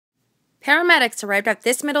Paramedics arrived at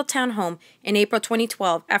this Middletown home in April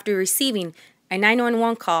 2012 after receiving a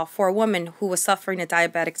 911 call for a woman who was suffering a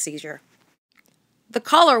diabetic seizure. The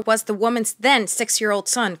caller was the woman's then 6-year-old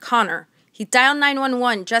son, Connor. He dialed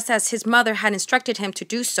 911 just as his mother had instructed him to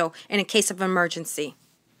do so in a case of emergency.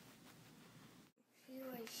 He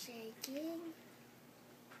was shaking.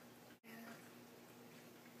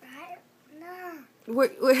 Right?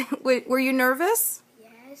 No. Were you nervous?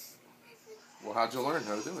 Yes. Well, how'd you learn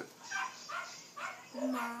how to do it?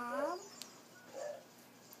 Mom.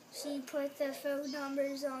 She put the phone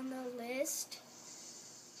numbers on the list.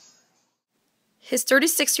 His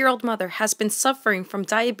 36-year-old mother has been suffering from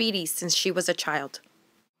diabetes since she was a child.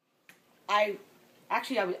 I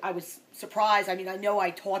was surprised. I mean, I know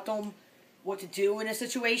I taught them what to do in a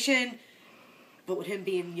situation, but with him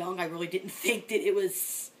being young, I really didn't think that it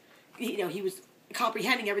was, he was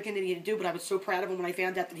comprehending everything that he had to do, but I was so proud of him when I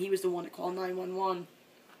found out that he was the one that called 911.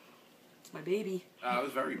 It's my baby. I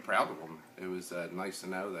was very proud of him. It was nice to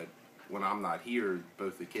know that when I'm not here,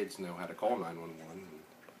 both the kids know how to call 911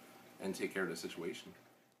 and take care of the situation.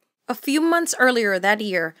 A few months earlier that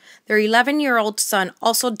year, their 11-year-old son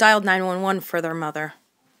also dialed 911 for their mother.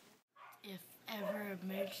 If ever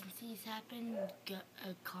emergencies happen,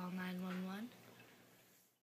 call 911.